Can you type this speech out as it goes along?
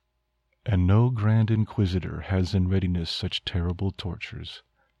And no grand inquisitor has in readiness such terrible tortures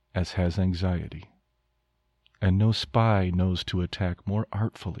as has anxiety. And no spy knows to attack more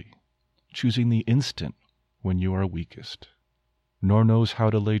artfully, choosing the instant when you are weakest, nor knows how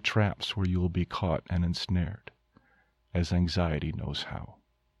to lay traps where you will be caught and ensnared, as anxiety knows how.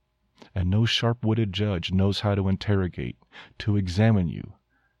 And no sharp-witted judge knows how to interrogate, to examine you,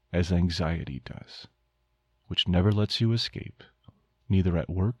 as anxiety does, which never lets you escape, neither at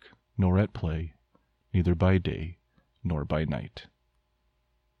work nor at play, neither by day nor by night.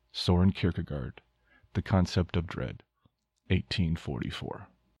 Soren Kierkegaard, The Concept of Dread, 1844.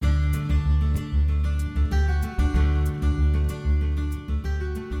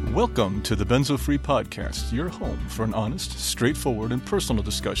 Welcome to the Benzo Free Podcast, your home for an honest, straightforward, and personal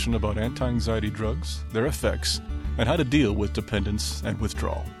discussion about anti-anxiety drugs, their effects, and how to deal with dependence and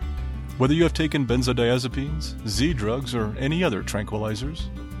withdrawal. Whether you have taken benzodiazepines, Z-drugs, or any other tranquilizers,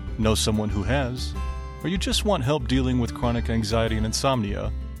 know someone who has, or you just want help dealing with chronic anxiety and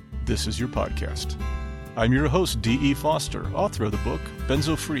insomnia, this is your podcast. I'm your host, D.E. Foster, author of the book,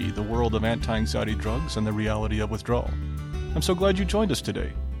 Benzo Free, The World of Anti-Anxiety Drugs and the Reality of Withdrawal. I'm so glad you joined us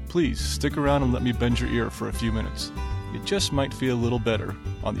today. Please stick around and let me bend your ear for a few minutes. It just might feel a little better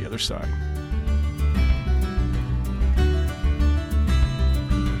on the other side.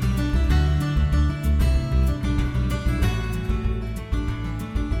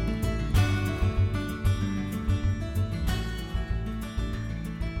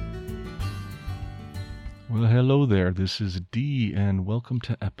 Well, hello there. This is Dee, and welcome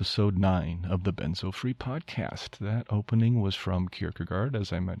to episode 9 of the Benzo Free Podcast. That opening was from Kierkegaard,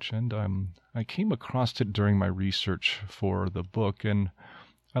 as I mentioned. I came across it during my research for the book, and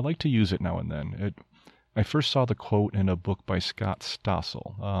I like to use it now and then. I first saw the quote in a book by Scott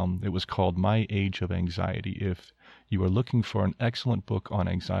Stossel. It was called My Age of Anxiety. If you are looking for an excellent book on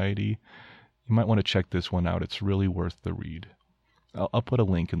anxiety, you might want to check this one out. It's really worth the read. I'll put a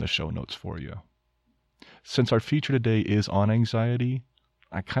link in the show notes for you. Since our feature today is on anxiety,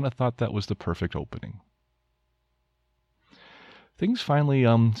 I kind of thought that was the perfect opening. Things finally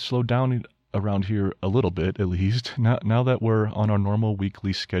slowed down around here a little bit, at least. Now that we're on our normal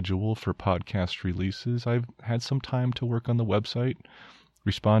weekly schedule for podcast releases, I've had some time to work on the website,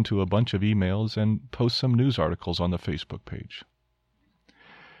 respond to a bunch of emails, and post some news articles on the Facebook page.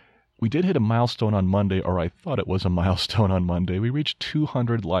 We did hit a milestone on Monday, or I thought it was a milestone on Monday. We reached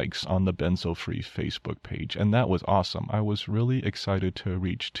 200 likes on the Benzo Free Facebook page, and that was awesome. I was really excited to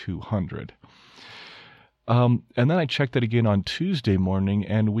reach 200. And then I checked it again on Tuesday morning,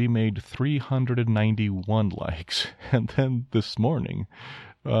 and we made 391 likes. And then this morning,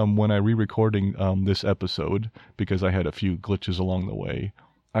 when I re-recording this episode, because I had a few glitches along the way,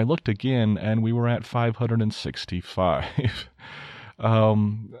 I looked again, and we were at 565.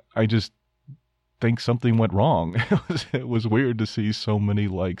 I just think something went wrong. It was weird to see so many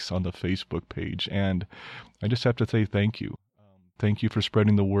likes on the Facebook page, and I just have to say thank you. Thank you for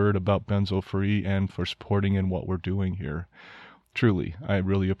spreading the word about Benzo Free and for supporting in what we're doing here. Truly, I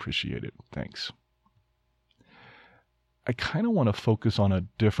really appreciate it. Thanks. I kind of want to focus on a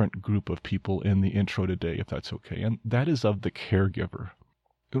different group of people in the intro today, if that's okay, and that is of the caregiver.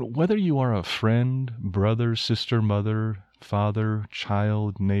 Whether you are a friend, brother, sister, mother, father,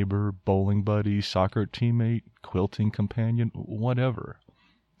 child, neighbor, bowling buddy, soccer teammate, quilting companion, whatever.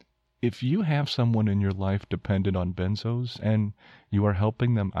 If you have someone in your life dependent on benzos and you are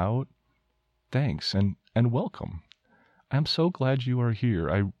helping them out, thanks and welcome. I'm so glad you are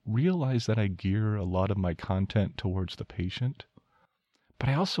here. I realize that I gear a lot of my content towards the patient, but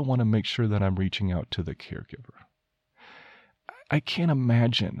I also want to make sure that I'm reaching out to the caregiver. I can't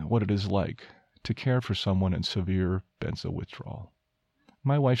imagine what it is like to care for someone in severe benzo withdrawal.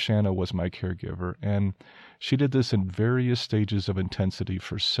 My wife Shanna was my caregiver, and she did this in various stages of intensity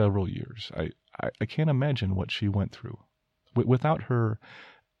for several years. I can't imagine what she went through. Without her,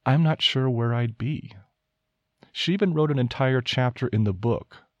 I'm not sure where I'd be. She even wrote an entire chapter in the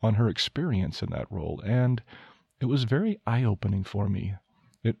book on her experience in that role, and it was very eye-opening for me.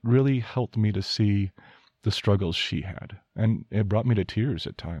 It really helped me to see the struggles she had, and it brought me to tears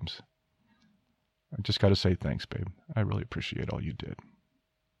at times. I just got to say thanks, babe. I really appreciate all you did.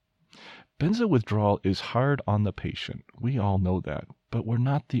 Benzo withdrawal is hard on the patient. We all know that, but we're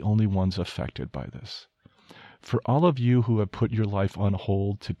not the only ones affected by this. For all of you who have put your life on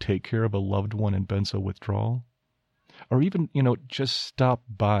hold to take care of a loved one in benzo withdrawal, or even, just stop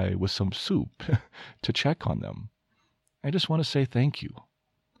by with some soup to check on them, I just want to say thank you.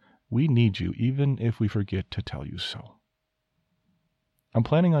 We need you, even if we forget to tell you so. I'm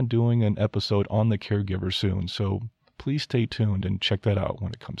planning on doing an episode on the caregiver soon, so please stay tuned and check that out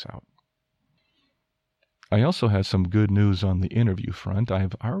when it comes out. I also had some good news on the interview front.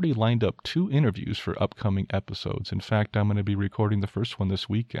 I've already lined up 2 interviews for upcoming episodes. In fact, I'm going to be recording the first one this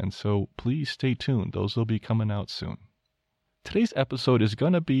weekend, so please stay tuned. Those will be coming out soon. Today's episode is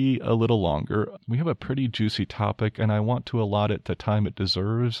going to be a little longer. We have a pretty juicy topic, and I want to allot it the time it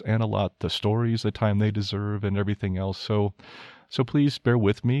deserves and allot the stories the time they deserve and everything else. So please bear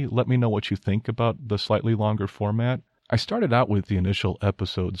with me. Let me know what you think about the slightly longer format. I started out with the initial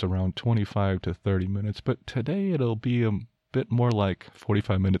episodes around 25 to 30 minutes, but today it'll be a bit more like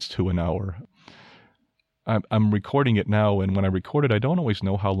 45 minutes to an hour. I'm recording it now, and when I record it, I don't always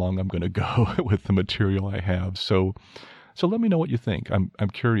know how long I'm going to go with the material I have. So let me know what you think. I'm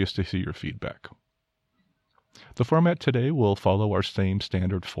curious to see your feedback. The format today will follow our same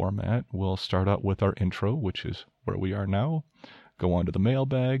standard format. We'll start out with our intro, which is where we are now. Go on to the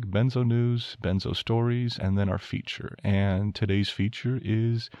mailbag, Benzo news, Benzo stories, and then our feature. And today's feature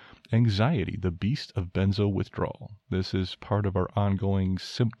is Anxiety, the Beast of Benzo Withdrawal. This is part of our ongoing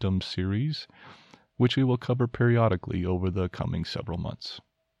symptom series, which we will cover periodically over the coming several months.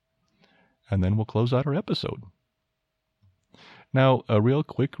 And then we'll close out our episode. Now, a real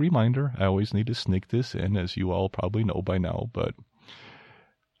quick reminder, I always need to sneak this in, as you all probably know by now, but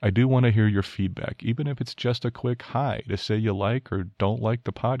I do want to hear your feedback, even if it's just a quick hi to say you like or don't like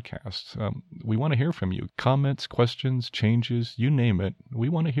the podcast. We want to hear from you. Comments, questions, changes, you name it, we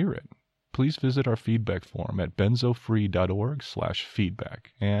want to hear it. Please visit our feedback form at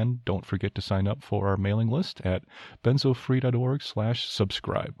benzofree.org/feedback. And don't forget to sign up for our mailing list at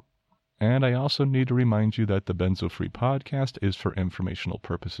benzofree.org/subscribe. And I also need to remind you that the Benzo Free podcast is for informational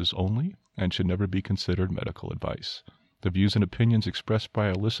purposes only and should never be considered medical advice. The views and opinions expressed by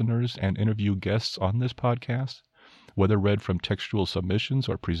our listeners and interview guests on this podcast, whether read from textual submissions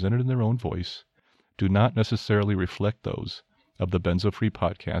or presented in their own voice, do not necessarily reflect those of the Benzo Free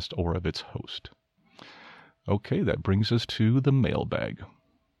podcast or of its host. Okay, that brings us to the mailbag.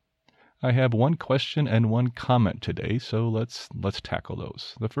 I have one question and one comment today, so let's tackle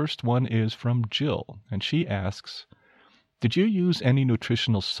those. The first one is from Jill, and she asks, did you use any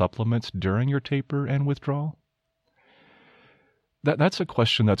nutritional supplements during your taper and withdrawal? That's a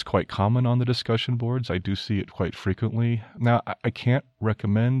question that's quite common on the discussion boards. I do see it quite frequently. Now, I can't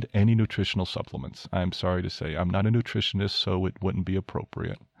recommend any nutritional supplements. I'm sorry to say. I'm not a nutritionist, so it wouldn't be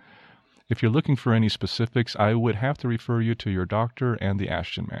appropriate. If you're looking for any specifics, I would have to refer you to your doctor and the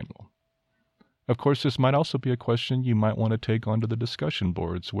Ashton Manual. Of course, this might also be a question you might want to take onto the discussion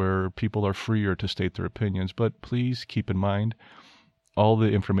boards where people are freer to state their opinions, but please keep in mind all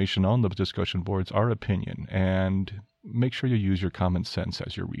the information on the discussion boards are opinion, and make sure you use your common sense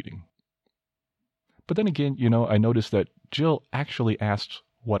as you're reading. But then again, I noticed that Jill actually asked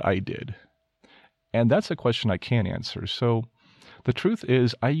what I did. And that's a question I can't answer. So the truth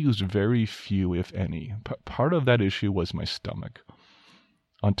is I used very few, if any. Part of that issue was my stomach.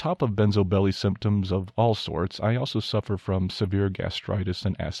 On top of benzo belly symptoms of all sorts, I also suffer from severe gastritis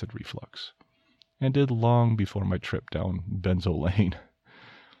and acid reflux, and did long before my trip down benzo lane.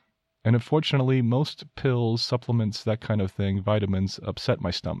 And unfortunately, most pills, supplements, that kind of thing, vitamins, upset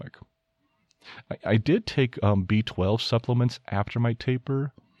my stomach. I did take B12 supplements after my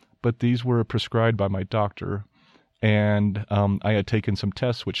taper, but these were prescribed by my doctor, and I had taken some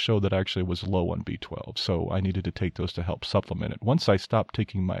tests which showed that I actually was low on B12, so I needed to take those to help supplement it. Once I stopped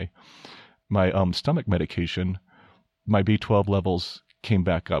taking my stomach medication, my B12 levels came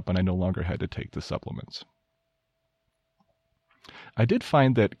back up, and I no longer had to take the supplements. I did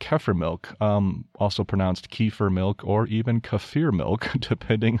find that kefir milk, also pronounced kefir milk or even kefir milk,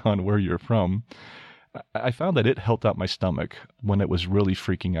 depending on where you're from, I found that it helped out my stomach when it was really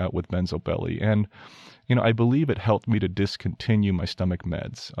freaking out with benzo belly. And, I believe it helped me to discontinue my stomach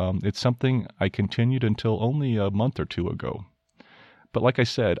meds. It's something I continued until only a month or two ago. But like I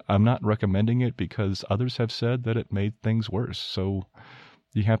said, I'm not recommending it because others have said that it made things worse. So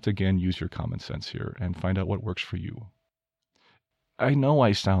you have to, again, use your common sense here and find out what works for you. I know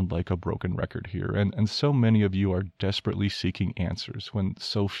I sound like a broken record here, and so many of you are desperately seeking answers when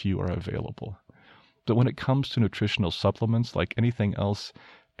so few are available. But when it comes to nutritional supplements, like anything else,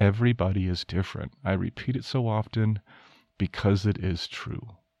 everybody is different. I repeat it so often because it is true.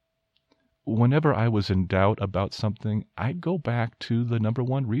 Whenever I was in doubt about something, I'd go back to the number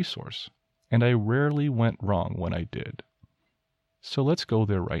one resource, and I rarely went wrong when I did. So let's go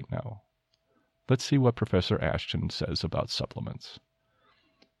there right now. Let's see what Professor Ashton says about supplements.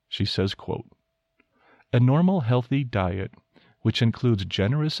 She says, quote, "A normal healthy diet, which includes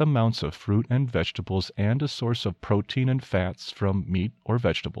generous amounts of fruit and vegetables and a source of protein and fats from meat or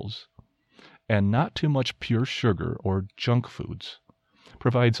vegetables, and not too much pure sugar or junk foods,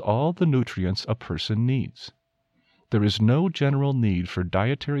 provides all the nutrients a person needs. There is no general need for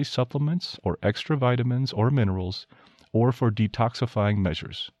dietary supplements or extra vitamins or minerals or for detoxifying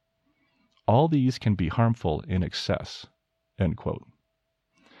measures. All these can be harmful in excess." End quote.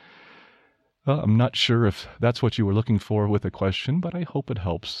 I'm not sure if that's what you were looking for with the question, but I hope it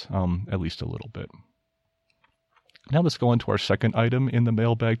helps at least a little bit. Now let's go on to our second item in the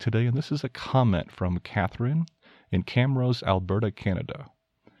mailbag today, and this is a comment from Catherine in Camrose, Alberta, Canada.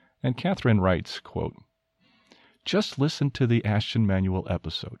 And Catherine writes, quote, "Just listen to the Ashton Manual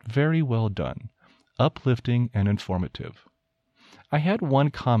episode. Very well done. Uplifting and informative. I had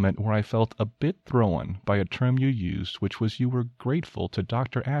one comment where I felt a bit thrown by a term you used, which was you were grateful to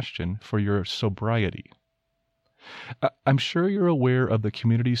Dr. Ashton for your sobriety. I'm sure you're aware of the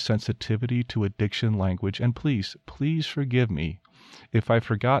community's sensitivity to addiction language, and please forgive me if I've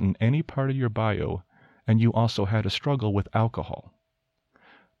forgotten any part of your bio and you also had a struggle with alcohol.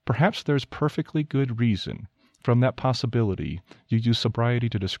 Perhaps there's perfectly good reason from that possibility you use sobriety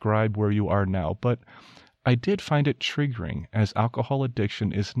to describe where you are now, but I did find it triggering as alcohol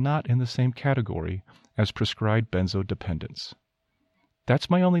addiction is not in the same category as prescribed benzo dependence. That's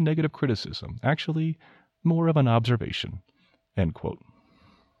my only negative criticism, actually more of an observation." End quote.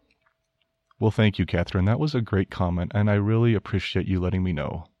 Well, thank you, Catherine. That was a great comment, and I really appreciate you letting me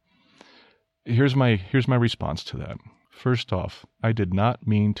know. Here's my response to that. First off, I did not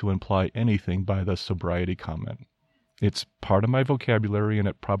mean to imply anything by the sobriety comment. It's part of my vocabulary, and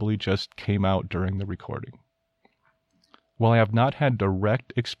it probably just came out during the recording. While I have not had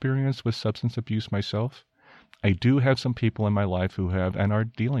direct experience with substance abuse myself, I do have some people in my life who have and are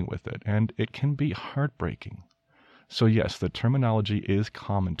dealing with it, and it can be heartbreaking. So yes, the terminology is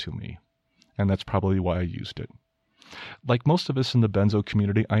common to me, and that's probably why I used it. Like most of us in the benzo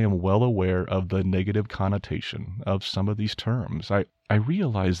community, I am well aware of the negative connotation of some of these terms. I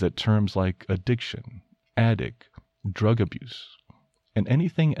realize that terms like addiction, addict, drug abuse, and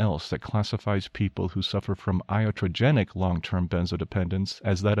anything else that classifies people who suffer from iatrogenic long-term benzodependence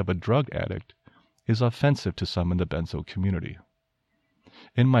as that of a drug addict is offensive to some in the benzo community.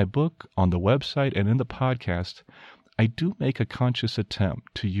 In my book, on the website, and in the podcast, I do make a conscious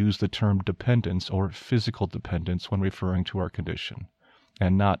attempt to use the term dependence or physical dependence when referring to our condition,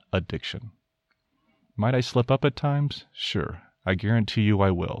 and not addiction. Might I slip up at times? Sure, I guarantee you I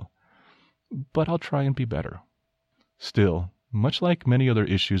will. But I'll try and be better. Still, much like many other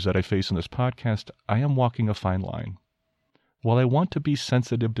issues that I face in this podcast, I am walking a fine line. While I want to be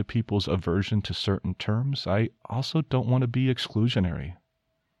sensitive to people's aversion to certain terms, I also don't want to be exclusionary.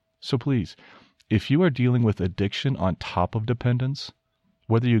 So please, if you are dealing with addiction on top of dependence,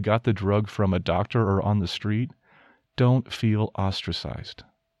 whether you got the drug from a doctor or on the street, don't feel ostracized.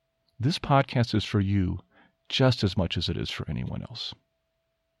 This podcast is for you just as much as it is for anyone else.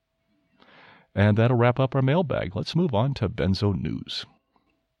 And that'll wrap up our mailbag. Let's move on to benzo news.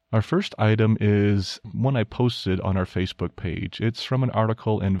 Our first item is one I posted on our Facebook page. It's from an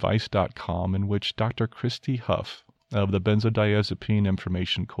article in Vice.com in which Dr. Christy Huff of the Benzodiazepine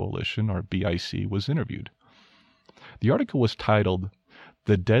Information Coalition, or BIC, was interviewed. The article was titled,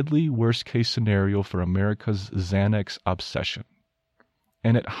 "The Deadly Worst Case Scenario for America's Xanax Obsession,"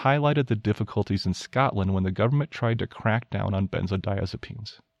 and it highlighted the difficulties in Scotland when the government tried to crack down on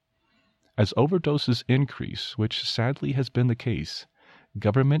benzodiazepines. As overdoses increase, which sadly has been the case,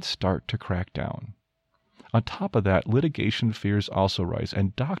 governments start to crack down. On top of that, litigation fears also rise,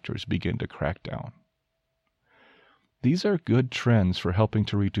 and doctors begin to crack down. These are good trends for helping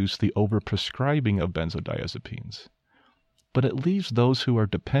to reduce the overprescribing of benzodiazepines, but it leaves those who are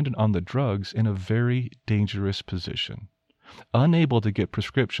dependent on the drugs in a very dangerous position, unable to get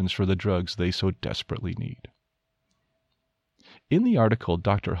prescriptions for the drugs they so desperately need. In the article,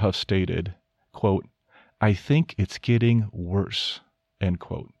 Dr. Huff stated, quote, "I think it's getting worse," end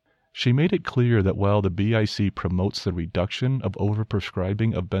quote. She made it clear that while the BIC promotes the reduction of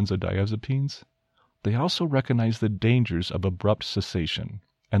overprescribing of benzodiazepines, they also recognize the dangers of abrupt cessation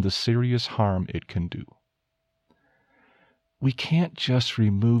and the serious harm it can do. We can't just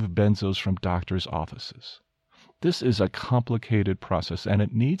remove benzos from doctors' offices. This is a complicated process, and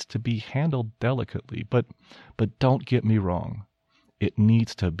it needs to be handled delicately, but don't get me wrong. It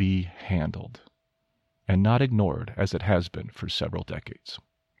needs to be handled, and not ignored as it has been for several decades.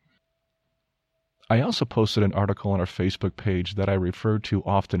 I also posted an article on our Facebook page that I referred to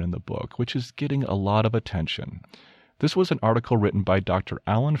often in the book, which is getting a lot of attention. This was an article written by Dr.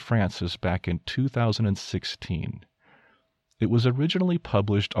 Alan Francis back in 2016. It was originally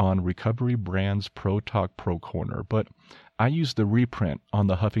published on Recovery Brand's Pro Talk Pro Corner, but I used the reprint on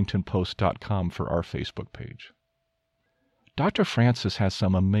the HuffingtonPost.com for our Facebook page. Dr. Francis has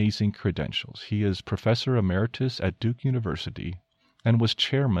some amazing credentials. He is Professor Emeritus at Duke University and was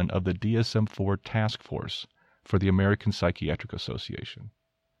chairman of the DSM-4 Task Force for the American Psychiatric Association.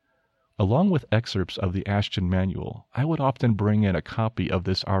 Along with excerpts of the Ashton Manual, I would often bring in a copy of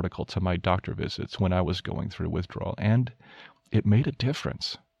this article to my doctor visits when I was going through withdrawal, and it made a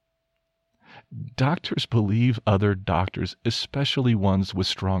difference. Doctors believe other doctors, especially ones with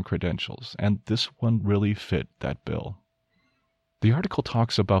strong credentials, and this one really fit that bill. The article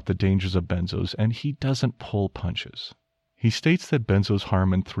talks about the dangers of benzos, and he doesn't pull punches. He states that benzos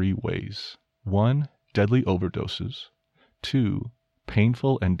harm in 3 ways. 1, deadly overdoses. 2,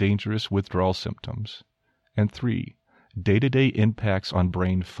 painful and dangerous withdrawal symptoms. And 3, day-to-day impacts on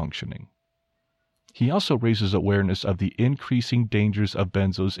brain functioning. He also raises awareness of the increasing dangers of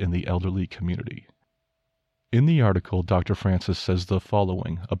benzos in the elderly community. In the article, Dr. Francis says the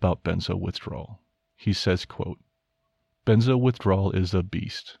following about benzo withdrawal. He says, quote, "Benzo withdrawal is a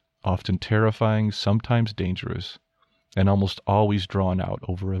beast, often terrifying, sometimes dangerous, and almost always drawn out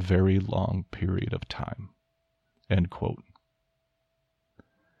over a very long period of time." End quote.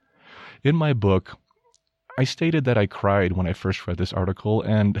 In my book, I stated that I cried when I first read this article,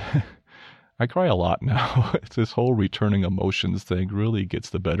 and I cry a lot now. This whole returning emotions thing really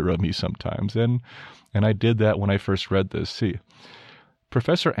gets the better of me sometimes, and I did that when I first read this. See,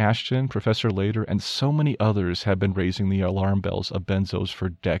 Professor Ashton, Professor Lader, and so many others have been raising the alarm bells of benzos for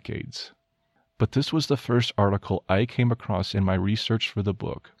decades. But this was the first article I came across in my research for the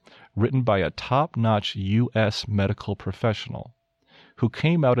book, written by a top-notch U.S. medical professional, who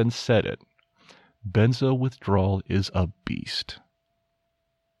came out and said it. Benzo withdrawal is a beast.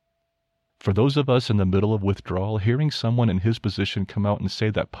 For those of us in the middle of withdrawal, hearing someone in his position come out and say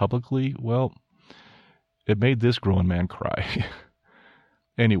that publicly, well, it made this grown man cry.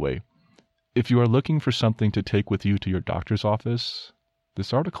 Anyway, if you are looking for something to take with you to your doctor's office,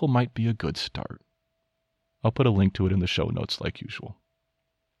 this article might be a good start. I'll put a link to it in the show notes like usual.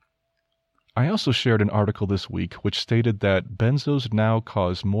 I also shared an article this week which stated that benzos now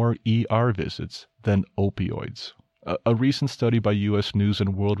cause more ER visits than opioids. A recent study by U.S. News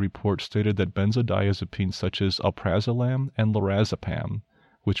and World Report stated that benzodiazepines such as alprazolam and lorazepam,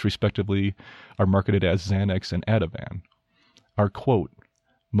 which respectively are marketed as Xanax and Ativan, are, quote,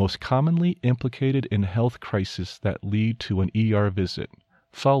 most commonly implicated in health crises that lead to an ER visit,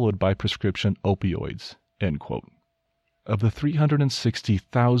 followed by prescription opioids, end quote. Of the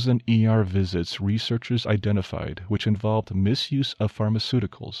 360,000 ER visits researchers identified which involved misuse of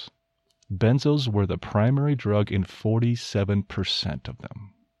pharmaceuticals, benzos were the primary drug in 47% of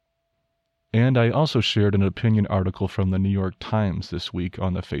them. And I also shared an opinion article from the New York Times this week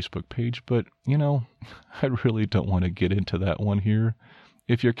on the Facebook page, but, I really don't want to get into that one here.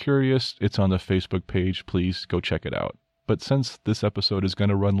 If you're curious, it's on the Facebook page. Please go check it out. But since this episode is going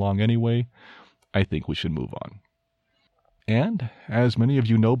to run long anyway, I think we should move on. And, as many of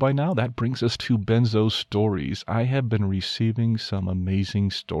you know by now, that brings us to Benzo stories. I have been receiving some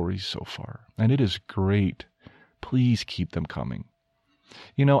amazing stories so far, and it is great. Please keep them coming.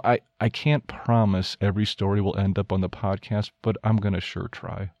 I can't promise every story will end up on the podcast, but I'm going to sure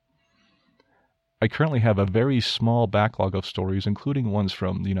try. I currently have a very small backlog of stories, including ones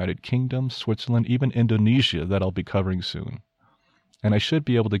from the United Kingdom, Switzerland, even Indonesia that I'll be covering soon. And I should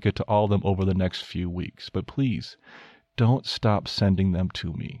be able to get to all of them over the next few weeks, but please, don't stop sending them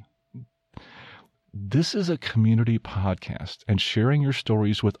to me. This is a community podcast, and sharing your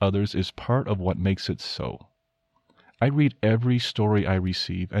stories with others is part of what makes it so. I read every story I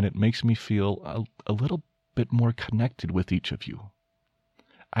receive, and it makes me feel a little bit more connected with each of you.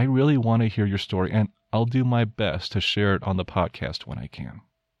 I really want to hear your story, and I'll do my best to share it on the podcast when I can.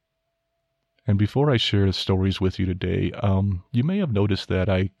 And before I share the stories with you today, you may have noticed that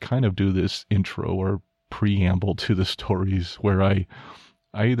I kind of do this intro or preamble to the stories where I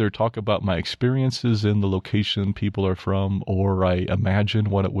either talk about my experiences in the location people are from, or I imagine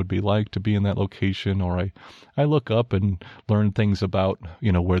what it would be like to be in that location, or I look up and learn things about,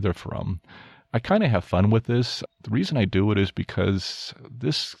 where they're from. I kind of have fun with this. The reason I do it is because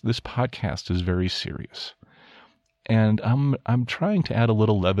this podcast is very serious. And I'm trying to add a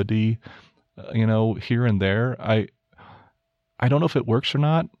little levity, here and there. I don't know if it works or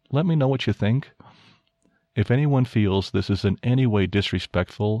not. Let me know what you think. If anyone feels this is in any way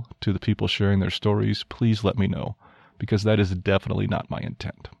disrespectful to the people sharing their stories, please let me know, because that is definitely not my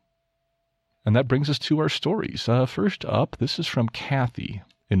intent. And that brings us to our stories. First up, this is from Kathy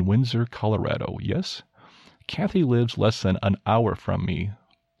in Windsor, Colorado. Yes, Kathy lives less than an hour from me.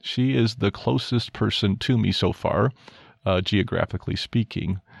 She is the closest person to me so far, geographically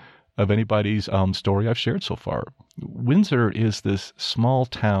speaking. of anybody's story I've shared so far. Windsor is this small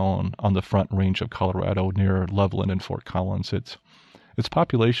town on the Front Range of Colorado near Loveland and Fort Collins. Its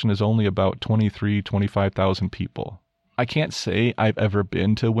population is only about 25,000 people. I can't say I've ever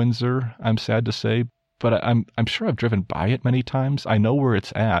been to Windsor, I'm sad to say, but I'm sure I've driven by it many times. I know where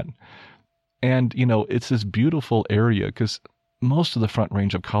it's at. And, it's this beautiful area because most of the Front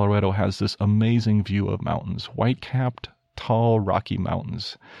Range of Colorado has this amazing view of mountains, white-capped, tall, rocky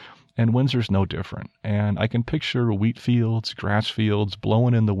mountains. And Windsor's no different. And I can picture wheat fields, grass fields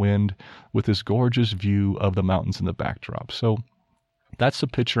blowing in the wind with this gorgeous view of the mountains in the backdrop. So that's the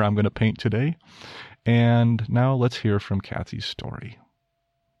picture I'm going to paint today. And now let's hear from Kathy's story.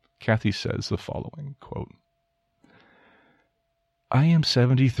 Kathy says the following, quote, I am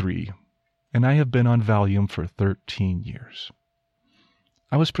 73, and I have been on Valium for 13 years.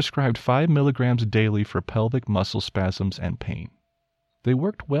 I was prescribed 5 milligrams daily for pelvic muscle spasms and pain. They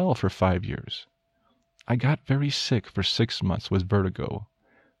worked well for 5 years. I got very sick for 6 months with vertigo,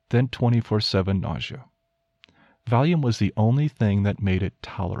 then 24/7 nausea. Valium was the only thing that made it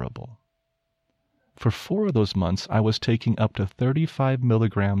tolerable. For 4 of those months, I was taking up to 35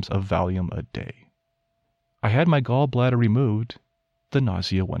 milligrams of Valium a day. I had my gallbladder removed. The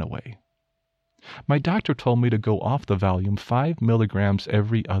nausea went away. My doctor told me to go off the Valium 5 milligrams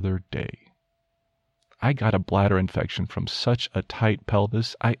every other day. I got a bladder infection from such a tight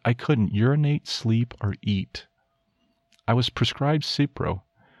pelvis, I couldn't urinate, sleep, or eat. I was prescribed Cipro,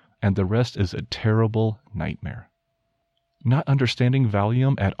 and the rest is a terrible nightmare. Not understanding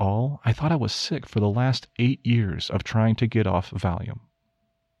Valium at all, I thought I was sick for the last 8 years of trying to get off Valium.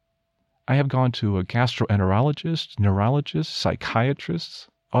 I have gone to a gastroenterologist, neurologist, psychiatrists,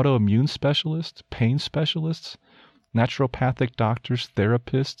 autoimmune specialists, pain specialists, naturopathic doctors,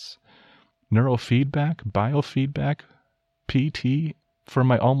 therapists, neurofeedback, biofeedback, PT, for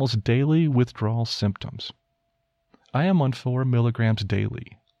my almost daily withdrawal symptoms. I am on 4 milligrams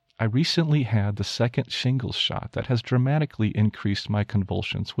daily. I recently had the second shingles shot that has dramatically increased my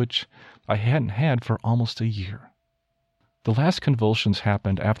convulsions, which I hadn't had for almost a year. The last convulsions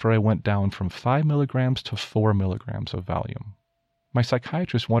happened after I went down from 5 milligrams to 4 milligrams of Valium. My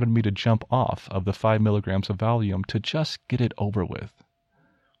psychiatrist wanted me to jump off of the 5 milligrams of Valium to just get it over with.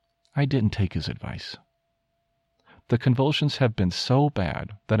 I didn't take his advice. The convulsions have been so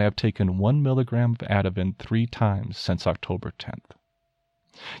bad that I have taken 1 milligram of Ativan 3 times since October 10th.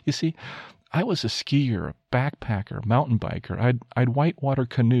 You see, I was a skier, backpacker, mountain biker. I'd whitewater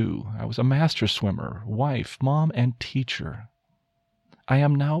canoe. I was a master swimmer, wife, mom, and teacher. I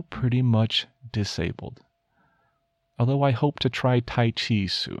am now pretty much disabled, although I hope to try Tai Chi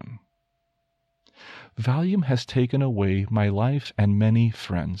soon. Valium has taken away my life and many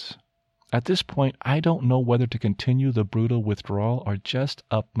friends. At this point, I don't know whether to continue the brutal withdrawal or just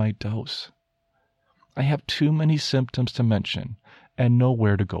up my dose. I have too many symptoms to mention and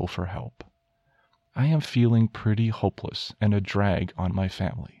nowhere to go for help. I am feeling pretty hopeless and a drag on my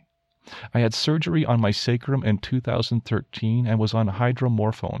family. I had surgery on my sacrum in 2013 and was on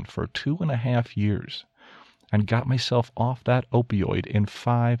hydromorphone for 2.5 years and got myself off that opioid in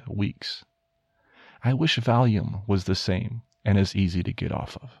 5 weeks. I wish Valium was the same and as easy to get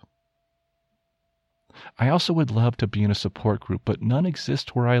off of. I also would love to be in a support group, but none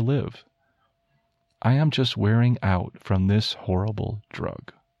exist where I live. I am just wearing out from this horrible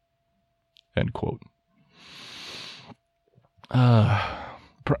drug. End quote.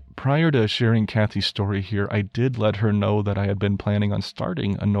 Prior to sharing Kathy's story here, I did let her know that I had been planning on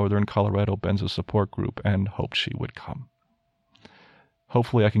starting a Northern Colorado Benzo support group and hoped she would come.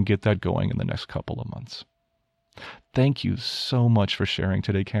 Hopefully I can get that going in the next couple of months. Thank you so much for sharing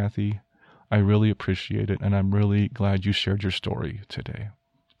today, Kathy. I really appreciate it, and I'm really glad you shared your story today.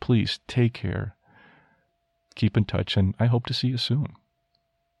 Please take care. Keep in touch, and I hope to see you soon.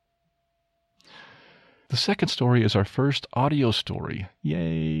 The second story is our first audio story.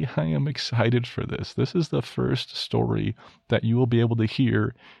 Yay, I am excited for this. This is the first story that you will be able to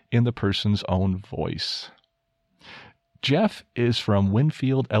hear in the person's own voice. Jeff is from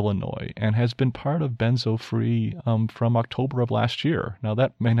Winfield, Illinois, and has been part of Benzo Free from October of last year. Now,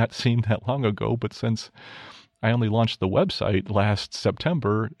 that may not seem that long ago, but since I only launched the website last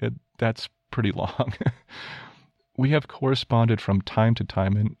September, that's pretty long. We have corresponded from time to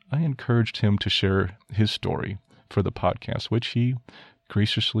time, and I encouraged him to share his story for the podcast, which he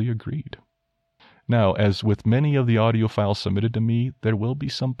graciously agreed. Now, as with many of the audio files submitted to me, there will be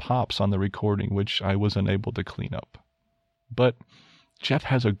some pops on the recording which I was unable to clean up. But Jeff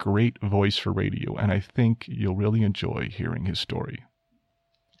has a great voice for radio, and I think you'll really enjoy hearing his story.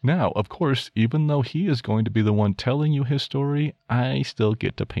 Now, of course, even though he is going to be the one telling you his story, I still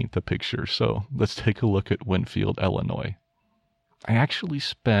get to paint the picture. So let's take a look at Winfield, Illinois. I actually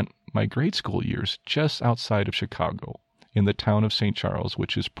spent my grade school years just outside of Chicago, in the town of St. Charles,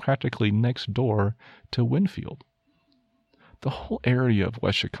 which is practically next door to Winfield. The whole area of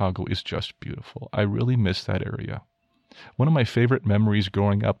West Chicago is just beautiful. I really miss that area. One of my favorite memories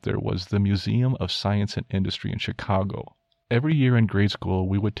growing up there was the Museum of Science and Industry in Chicago. Every year in grade school,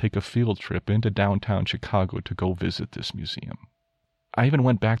 we would take a field trip into downtown Chicago to go visit this museum. I even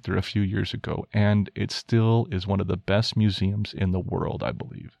went back there a few years ago, and it still is one of the best museums in the world, I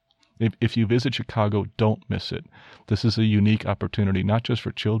believe. If you visit Chicago, don't miss it. This is a unique opportunity, not just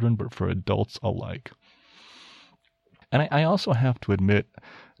for children, but for adults alike. And I also have to admit,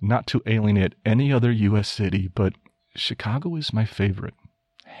 not to alienate any other U.S. city, but Chicago is my favorite,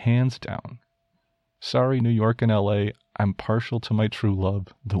 hands down. Sorry, New York and L.A., I'm partial to my true love,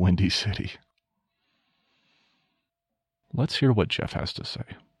 the Windy City. Let's hear what Jeff has to say.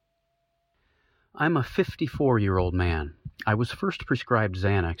 I'm a 54-year-old man. I was first prescribed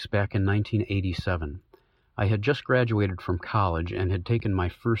Xanax back in 1987. I had just graduated from college and had taken my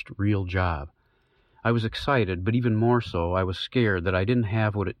first real job. I was excited, but even more so, I was scared that I didn't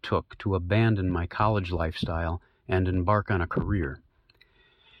have what it took to abandon my college lifestyle and embark on a career.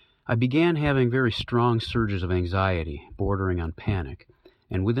 I began having very strong surges of anxiety, bordering on panic,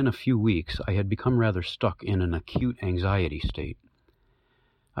 and within a few weeks I had become rather stuck in an acute anxiety state.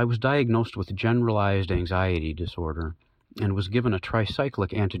 I was diagnosed with generalized anxiety disorder and was given a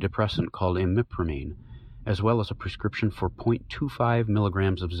tricyclic antidepressant called imipramine, as well as a prescription for 0.25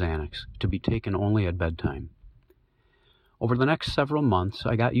 milligrams of Xanax to be taken only at bedtime. Over the next several months,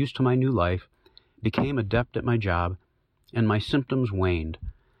 I got used to my new life, became adept at my job, and my symptoms waned.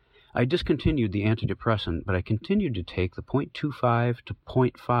 I discontinued the antidepressant, but I continued to take the 0.25 to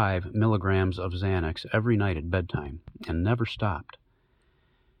 0.5 milligrams of Xanax every night at bedtime, and never stopped.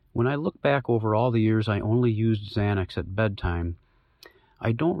 When I look back over all the years I only used Xanax at bedtime,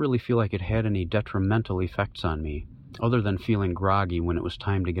 I don't really feel like it had any detrimental effects on me, other than feeling groggy when it was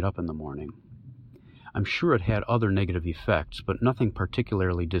time to get up in the morning. I'm sure it had other negative effects, but nothing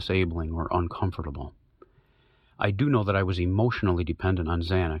particularly disabling or uncomfortable. I do know that I was emotionally dependent on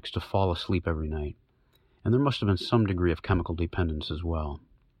Xanax to fall asleep every night, and there must have been some degree of chemical dependence as well.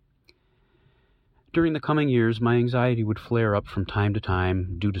 During the coming years, my anxiety would flare up from time to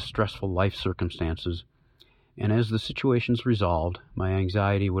time due to stressful life circumstances, and as the situations resolved, my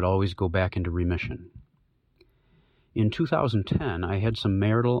anxiety would always go back into remission. In 2010, I had some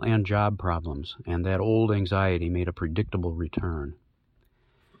marital and job problems, and that old anxiety made a predictable return.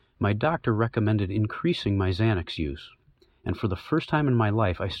 My doctor recommended increasing my Xanax use, and for the first time in my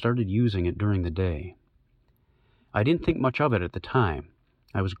life, I started using it during the day. I didn't think much of it at the time.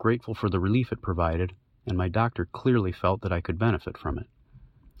 I was grateful for the relief it provided, and my doctor clearly felt that I could benefit from it.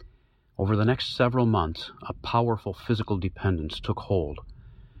 Over the next several months, a powerful physical dependence took hold,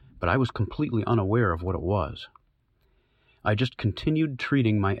 but I was completely unaware of what it was. I just continued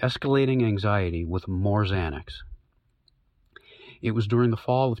treating my escalating anxiety with more Xanax. It was during the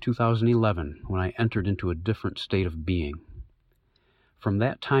fall of 2011 when I entered into a different state of being. From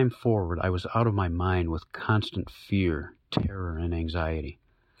that time forward, I was out of my mind with constant fear, terror, and anxiety.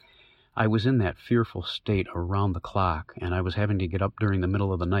 I was in that fearful state around the clock, and I was having to get up during the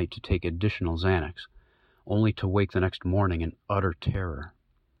middle of the night to take additional Xanax, only to wake the next morning in utter terror.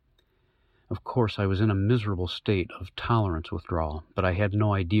 Of course, I was in a miserable state of tolerance withdrawal, but I had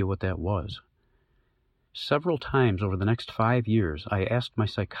no idea what that was. Several times over the next 5 years, I asked my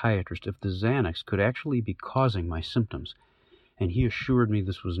psychiatrist if the Xanax could actually be causing my symptoms, and he assured me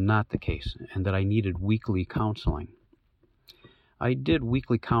this was not the case, and that I needed weekly counseling. I did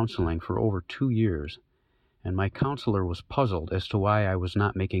weekly counseling for over 2 years, and my counselor was puzzled as to why I was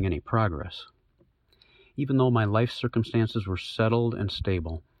not making any progress. Even though my life circumstances were settled and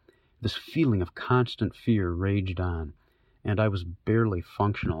stable, this feeling of constant fear raged on, and I was barely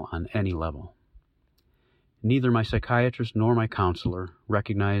functional on any level. Neither my psychiatrist nor my counselor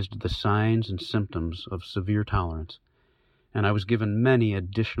recognized the signs and symptoms of severe tolerance, and I was given many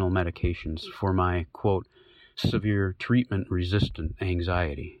additional medications for my, quote, severe treatment-resistant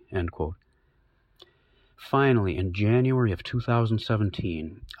anxiety, end quote. Finally, in January of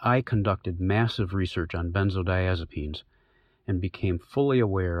 2017, I conducted massive research on benzodiazepines and became fully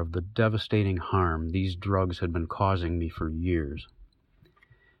aware of the devastating harm these drugs had been causing me for years.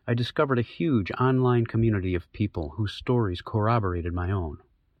 I discovered a huge online community of people whose stories corroborated my own.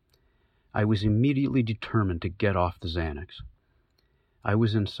 I was immediately determined to get off the Xanax. I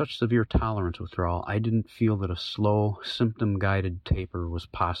was in such severe tolerance withdrawal, I didn't feel that a slow, symptom-guided taper was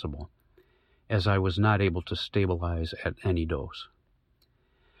possible, as I was not able to stabilize at any dose.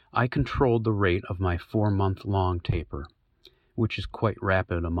 I controlled the rate of my 4-month-long taper, which is quite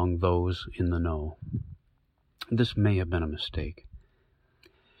rapid among those in the know. This may have been a mistake.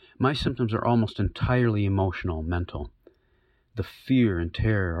 My symptoms are almost entirely emotional, mental. The fear and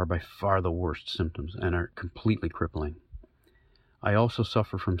terror are by far the worst symptoms and are completely crippling. I also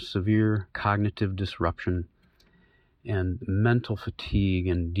suffer from severe cognitive disruption, and mental fatigue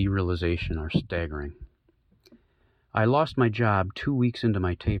and derealization are staggering. I lost my job 2 weeks into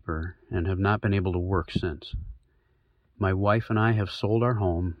my taper and have not been able to work since. My wife and I have sold our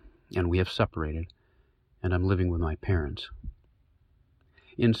home, and we have separated, and I'm living with my parents.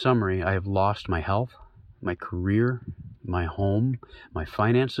 In summary, I have lost my health, my career, my home, my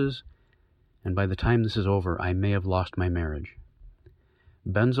finances, and by the time this is over, I may have lost my marriage.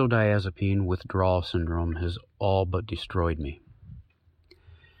 Benzodiazepine withdrawal syndrome has all but destroyed me.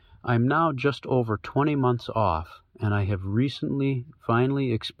 I'm now just over 20 months off, and I have recently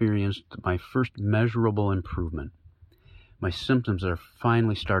finally experienced my first measurable improvement. My symptoms are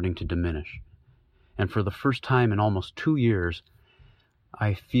finally starting to diminish, and for the first time in almost 2 years,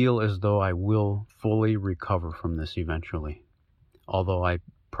 I feel as though I will fully recover from this eventually, although I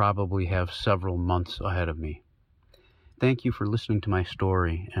probably have several months ahead of me. Thank you for listening to my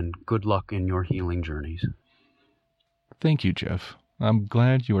story, and good luck in your healing journeys. Thank you, Jeff. I'm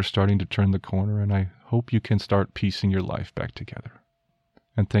glad you are starting to turn the corner, and I hope you can start piecing your life back together.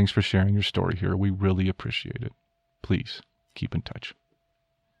 And thanks for sharing your story here. We really appreciate it. Please keep in touch.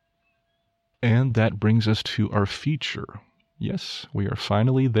 And that brings us to our feature. Yes, we are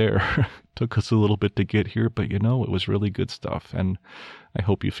finally there. Took us a little bit to get here, but it was really good stuff, and I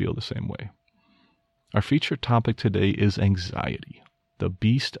hope you feel the same way. Our feature topic today is anxiety, the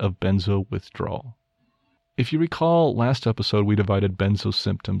beast of benzo withdrawal. If you recall, last episode we divided benzo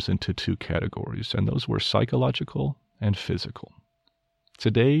symptoms into 2 categories, and those were psychological and physical.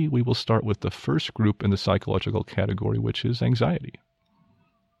 Today we will start with the first group in the psychological category, which is anxiety.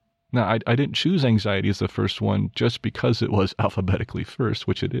 Now, I didn't choose anxiety as the first one just because it was alphabetically first,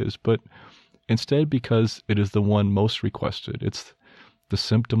 which it is, but instead because it is the one most requested. It's the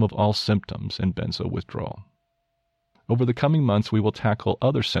symptom of all symptoms in benzo withdrawal. Over the coming months, we will tackle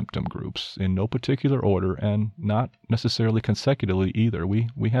other symptom groups in no particular order and not necessarily consecutively either.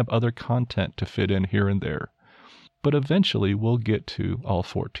 We have other content to fit in here and there. But eventually, we'll get to all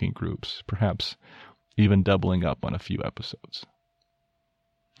 14 groups, perhaps even doubling up on a few episodes.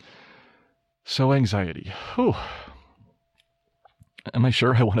 So anxiety. Whew. Am I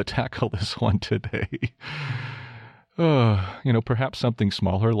sure I want to tackle this one today? Perhaps something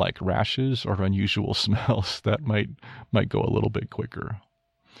smaller like rashes or unusual smells that might go a little bit quicker.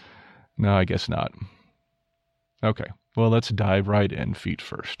 No, I guess not. Okay, well, let's dive right in feet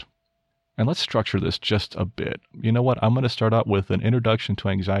first. And let's structure this just a bit. You know what? I'm going to start out with an introduction to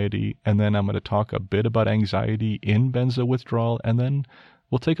anxiety, and then I'm going to talk a bit about anxiety in benzo withdrawal, and then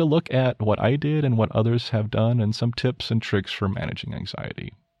we'll take a look at what I did and what others have done and some tips and tricks for managing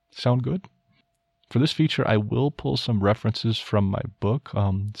anxiety. Sound good? For this feature, I will pull some references from my book,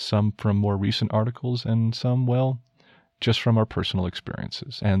 some from more recent articles, and some, just from our personal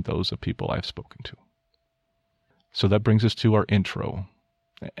experiences and those of people I've spoken to. So that brings us to our intro.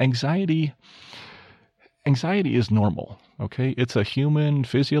 Anxiety is normal, okay? It's a human,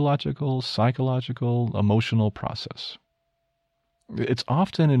 physiological, psychological, emotional process. It's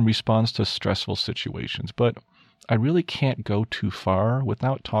often in response to stressful situations, but I really can't go too far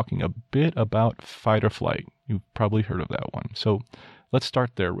without talking a bit about fight or flight. You've probably heard of that one. So let's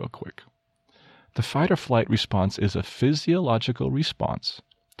start there real quick. The fight or flight response is a physiological response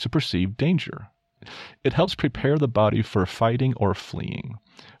to perceived danger. It helps prepare the body for fighting or fleeing.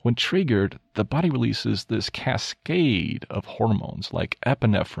 When triggered, the body releases this cascade of hormones like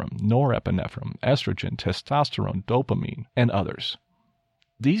epinephrine, norepinephrine, estrogen, testosterone, dopamine, and others.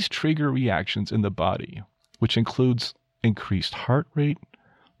 These trigger reactions in the body, which includes increased heart rate,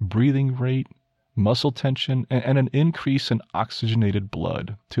 breathing rate, muscle tension, and an increase in oxygenated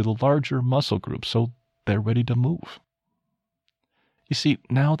blood to the larger muscle groups so they're ready to move. You see,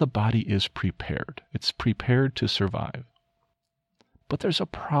 now the body is prepared. It's prepared to survive. But there's a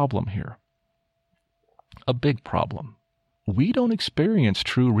problem here. A big problem. We don't experience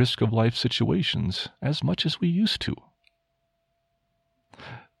true risk-of-life situations as much as we used to.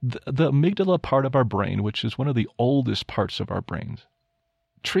 The amygdala part of our brain, which is one of the oldest parts of our brains,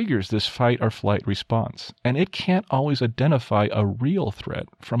 triggers this fight or flight response, and it can't always identify a real threat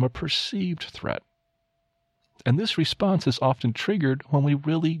from a perceived threat. And this response is often triggered when we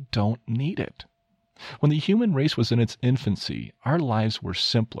really don't need it. When the human race was in its infancy, our lives were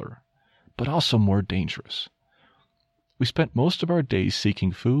simpler, but also more dangerous. We spent most of our days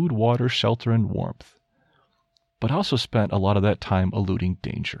seeking food, water, shelter, and warmth, but also spent a lot of that time eluding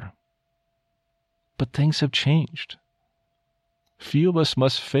danger. But things have changed. Few of us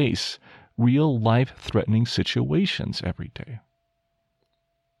must face real life-threatening situations every day.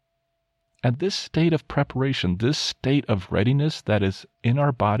 And this state of preparation, this state of readiness that is in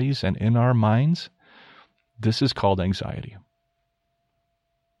our bodies and in our minds, this is called anxiety.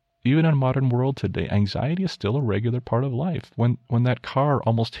 Even in a modern world today, anxiety is still a regular part of life. When that car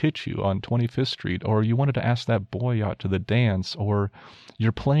almost hit you on 25th Street, or you wanted to ask that boy out to the dance, or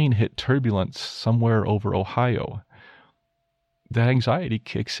your plane hit turbulence somewhere over Ohio, that anxiety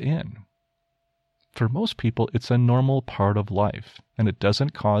kicks in. For most people, it's a normal part of life, and it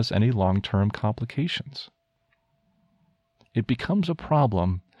doesn't cause any long-term complications. It becomes a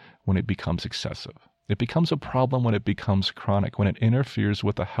problem when it becomes excessive. It becomes a problem when it becomes chronic, when it interferes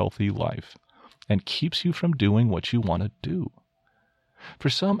with a healthy life and keeps you from doing what you want to do. For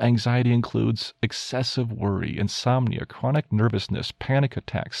some, anxiety includes excessive worry, insomnia, chronic nervousness, panic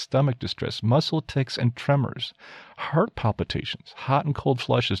attacks, stomach distress, muscle tics and tremors, heart palpitations, hot and cold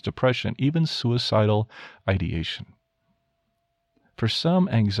flushes, depression, even suicidal ideation. For some,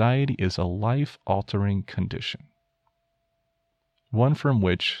 anxiety is a life-altering condition, one from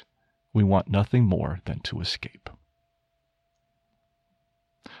which we want nothing more than to escape.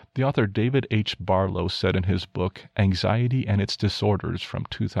 The author David H. Barlow said in his book, Anxiety and Its Disorders from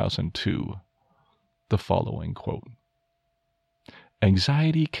 2002, the following quote,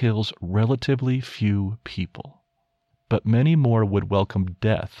 "Anxiety kills relatively few people, but many more would welcome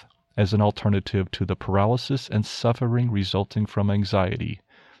death as an alternative to the paralysis and suffering resulting from anxiety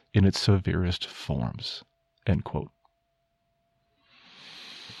in its severest forms." End quote.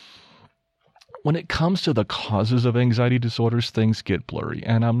 When it comes to the causes of anxiety disorders, things get blurry,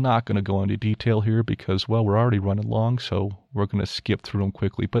 and I'm not going to go into detail here because, well, we're already running long, so we're going to skip through them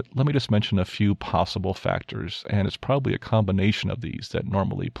quickly. But let me just mention a few possible factors, and it's probably a combination of these that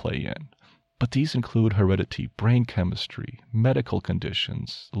normally play in. But these include heredity, brain chemistry, medical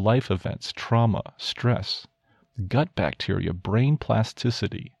conditions, life events, trauma, stress, gut bacteria, brain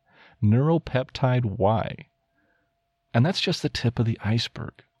plasticity, neuropeptide Y. And that's just the tip of the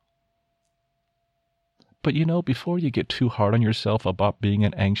iceberg. But before you get too hard on yourself about being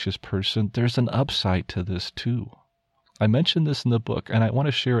an anxious person, there's an upside to this too. I mentioned this in the book, and I want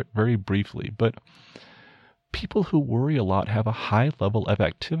to share it very briefly, but people who worry a lot have a high level of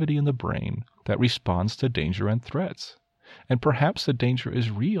activity in the brain that responds to danger and threats. And perhaps the danger is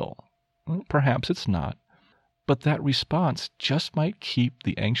real. Perhaps it's not. But that response just might keep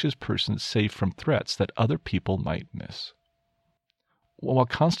the anxious person safe from threats that other people might miss. While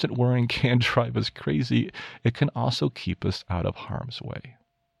constant worrying can drive us crazy, it can also keep us out of harm's way.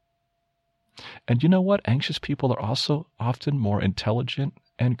 And you know what? Anxious people are also often more intelligent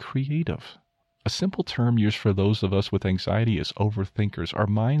and creative. A simple term used for those of us with anxiety is overthinkers. Our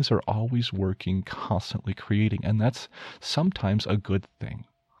minds are always working, constantly creating, and that's sometimes a good thing.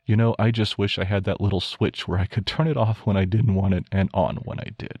 I just wish I had that little switch where I could turn it off when I didn't want it and on when I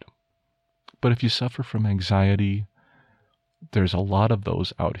did. But if you suffer from anxiety, there's a lot of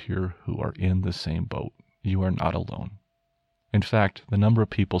those out here who are in the same boat. You are not alone. In fact, the number of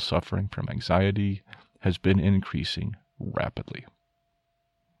people suffering from anxiety has been increasing rapidly.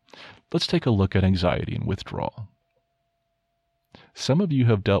 Let's take a look at anxiety and withdrawal. Some of you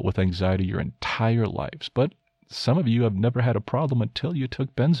have dealt with anxiety your entire lives, but some of you have never had a problem until you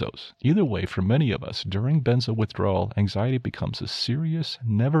took benzos. Either way, for many of us, during benzo withdrawal, anxiety becomes a serious,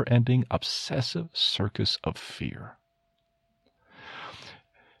 never-ending, obsessive circus of fear.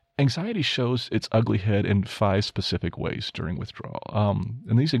 Anxiety shows its ugly head in 5 specific ways during withdrawal.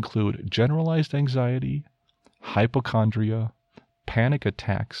 And these include generalized anxiety, hypochondria, panic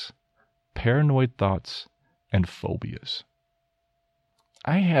attacks, paranoid thoughts, and phobias.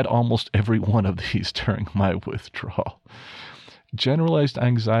 I had almost every one of these during my withdrawal. Generalized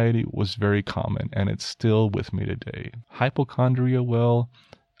anxiety was very common, and it's still with me today. Hypochondria, well,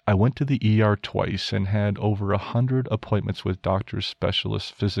 I went to the ER twice and had over 100 appointments with doctors,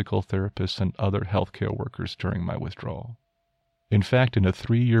 specialists, physical therapists, and other healthcare workers during my withdrawal. In fact, in a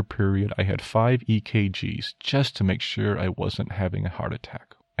 3-year period, I had 5 EKGs just to make sure I wasn't having a heart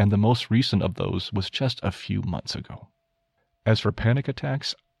attack. And the most recent of those was just a few months ago. As for panic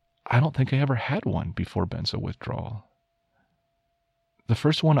attacks, I don't think I ever had one before benzo withdrawal. The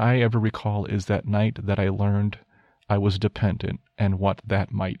first one I ever recall is that night that I learned I was dependent and what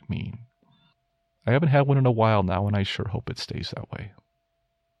that might mean. I haven't had one in a while now, and I sure hope it stays that way.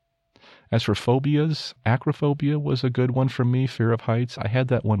 As for phobias, acrophobia was a good one for me, fear of heights. I had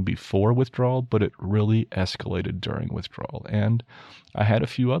that one before withdrawal, but it really escalated during withdrawal, and I had a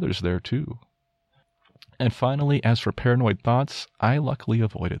few others there too. And finally, as for paranoid thoughts, I luckily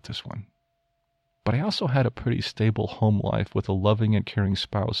avoided this one. But I also had a pretty stable home life with a loving and caring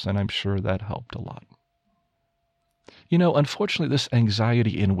spouse, and I'm sure that helped a lot. Unfortunately, this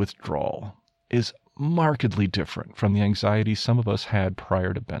anxiety in withdrawal is markedly different from the anxiety some of us had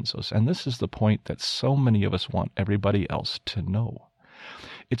prior to benzos, and this is the point that so many of us want everybody else to know.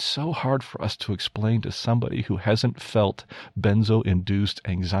 It's so hard for us to explain to somebody who hasn't felt benzo-induced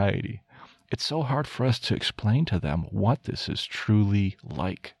anxiety. It's so hard for us to explain to them what this is truly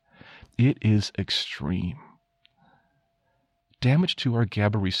like. It is extreme. Damage to our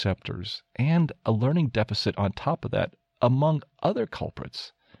GABA receptors and a learning deficit on top of that, among other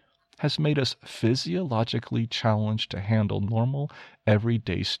culprits, has made us physiologically challenged to handle normal,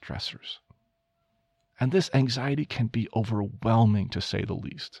 everyday stressors. And this anxiety can be overwhelming, to say the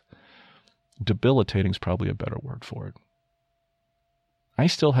least. Debilitating is probably a better word for it. I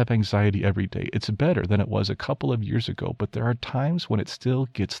still have anxiety every day. It's better than it was a couple of years ago, but there are times when it still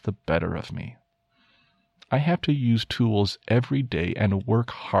gets the better of me. I have to use tools every day and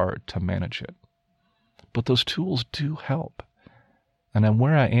work hard to manage it. But those tools do help. And I'm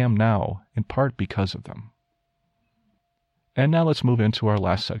where I am now, in part because of them. And now let's move into our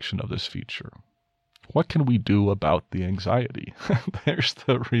last section of this feature. What can we do about the anxiety? There's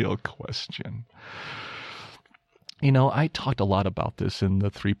the real question. I talked a lot about this in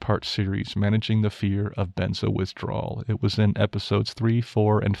the 3-part series, Managing the Fear of Benzo Withdrawal. It was in episodes 3,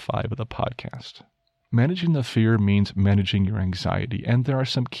 4, and 5 of the podcast. Managing the fear means managing your anxiety, and there are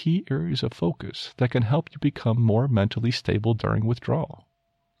some key areas of focus that can help you become more mentally stable during withdrawal.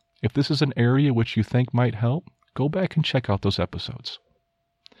 If this is an area which you think might help, go back and check out those episodes.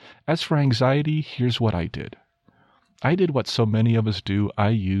 As for anxiety, here's what I did. I did what so many of us do. I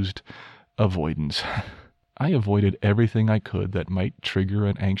used avoidance. I avoided everything I could that might trigger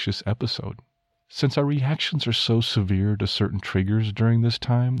an anxious episode. Since our reactions are so severe to certain triggers during this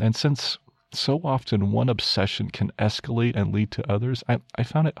time, and since so often one obsession can escalate and lead to others, I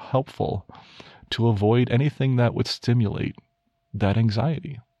found it helpful to avoid anything that would stimulate that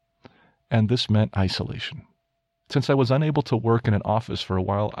anxiety. And this meant isolation. Since I was unable to work in an office for a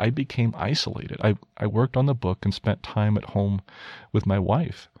while, I became isolated. I worked on the book and spent time at home with my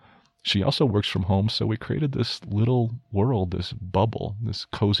wife. She also works from home, so we created this little world, this bubble, this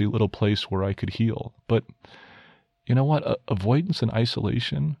cozy little place where I could heal. But you know what? Avoidance and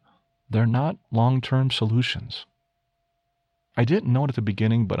isolation, they're not long-term solutions. I didn't know it at the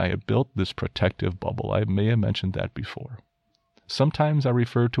beginning, but I had built this protective bubble. I may have mentioned that before. Sometimes I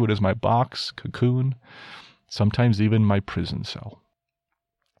refer to it as my box, cocoon, sometimes even my prison cell.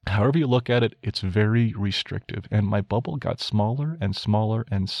 However you look at it, it's very restrictive, and my bubble got smaller and smaller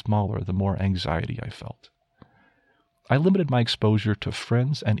and smaller the more anxiety I felt. I limited my exposure to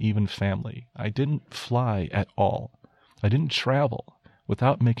friends and even family. I didn't fly at all. I didn't travel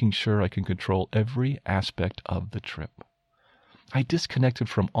without making sure I can control every aspect of the trip. I disconnected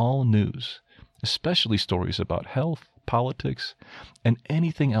from all news, especially stories about health, politics, and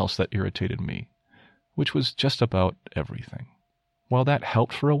anything else that irritated me, which was just about everything. While that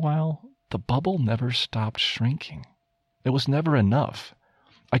helped for a while, the bubble never stopped shrinking. It was never enough.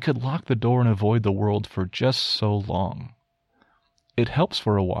 I could lock the door and avoid the world for just so long. It helps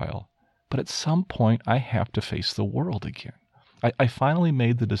for a while, but at some point I have to face the world again. I finally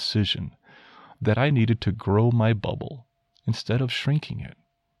made the decision that I needed to grow my bubble instead of shrinking it.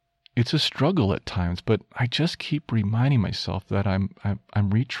 It's a struggle at times, but I just keep reminding myself that I'm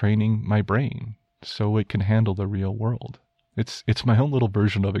retraining my brain so it can handle the real world. It's my own little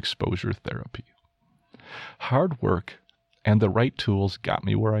version of exposure therapy. Hard work and the right tools got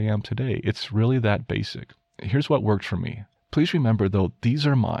me where I am today. It's really that basic. Here's what worked for me. Please remember, though, these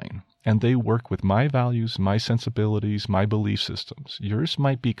are mine, and they work with my values, my sensibilities, my belief systems. Yours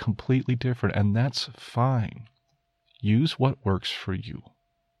might be completely different, and that's fine. Use what works for you.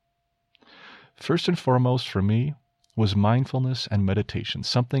 First and foremost for me was mindfulness and meditation,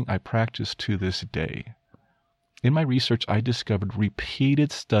 something I practice to this day. In my research, I discovered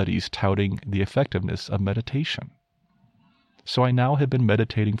repeated studies touting the effectiveness of meditation. So I now have been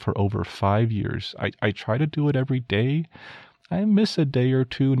meditating for over 5 years. I try to do it every day. I miss a day or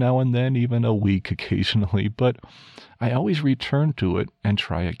two now and then, even a week occasionally, but I always return to it and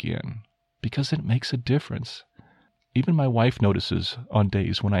try again because it makes a difference. Even my wife notices on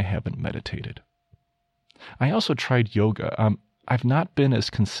days when I haven't meditated. I also tried yoga. I've not been as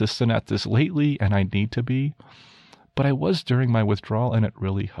consistent at this lately, and I need to be, but I was during my withdrawal, and it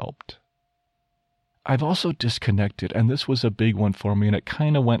really helped. I've also disconnected, and this was a big one for me, and it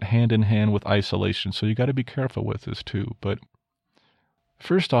kind of went hand in hand with isolation, so you got to be careful with this too. But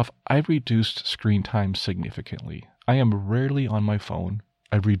first off, I've reduced screen time significantly. I am rarely on my phone.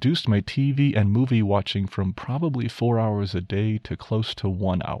 I've reduced my TV and movie watching from probably 4 hours a day to close to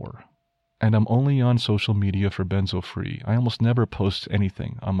 1 hour. And I'm only on social media for Benzo free. I almost never post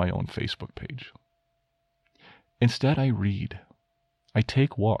anything on my own Facebook page. Instead, I read. I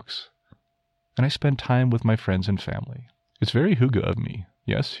take walks. And I spend time with my friends and family. It's very hygge of me.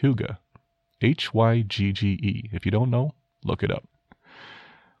 Yes, hygge. Hyggge. If you don't know, look it up.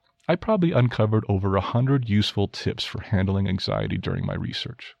 I probably uncovered over 100 useful tips for handling anxiety during my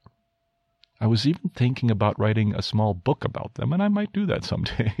research. I was even thinking about writing a small book about them, and I might do that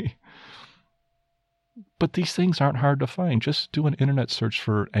someday. But these things aren't hard to find. Just do an internet search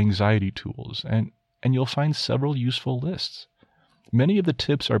for anxiety tools, and you'll find several useful lists. Many of the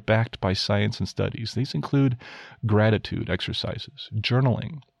tips are backed by science and studies. These include gratitude exercises,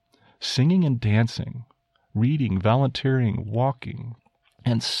 journaling, singing and dancing, reading, volunteering, walking,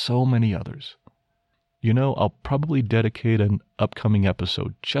 and so many others. You know, I'll probably dedicate an upcoming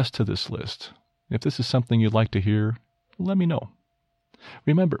episode just to this list. If this is something you'd like to hear, let me know.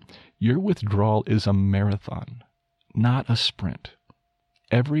 Remember, your withdrawal is a marathon, not a sprint.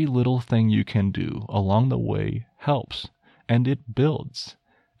 Every little thing you can do along the way helps. And it builds,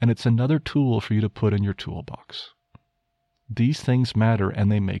 and it's another tool for you to put in your toolbox. These things matter, and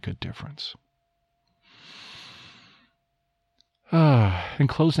they make a difference. In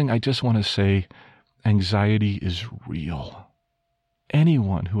closing, I just want to say, anxiety is real.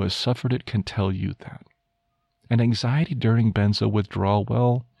 Anyone who has suffered it can tell you that. And anxiety during benzo withdrawal,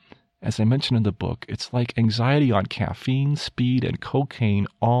 well, as I mentioned in the book, it's like anxiety on caffeine, speed, and cocaine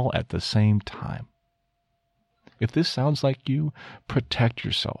all at the same time. If this sounds like you, protect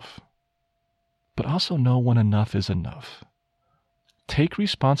yourself. But also know when enough is enough. Take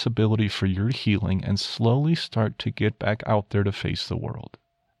responsibility for your healing and slowly start to get back out there to face the world.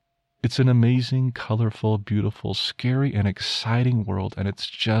 It's an amazing, colorful, beautiful, scary, and exciting world, and it's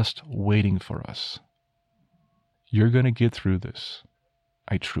just waiting for us. You're going to get through this.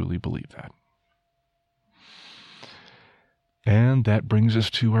 I truly believe that. And that brings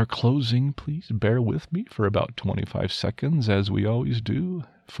us to our closing. Please bear with me for about 25 seconds, as we always do,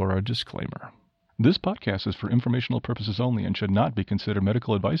 for our disclaimer. This podcast is for informational purposes only and should not be considered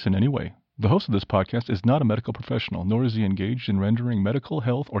medical advice in any way. The host of this podcast is not a medical professional, nor is he engaged in rendering medical,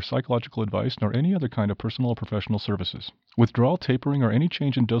 health, or psychological advice, nor any other kind of personal or professional services. Withdrawal, tapering, or any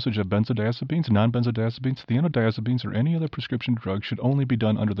change in dosage of benzodiazepines, non-benzodiazepines, thienodiazepines, or any other prescription drug should only be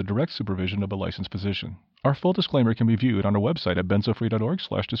done under the direct supervision of a licensed physician. Our full disclaimer can be viewed on our website at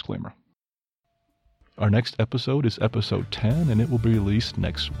benzofree.org/disclaimer. Our next episode is episode 10, and it will be released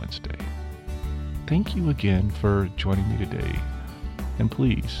next Wednesday. Thank you again for joining me today, and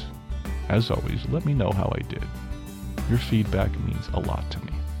please, as always, let me know how I did. Your feedback means a lot to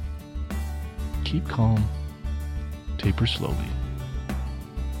me. Keep calm, taper slowly,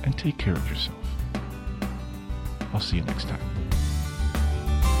 and take care of yourself. I'll see you next time.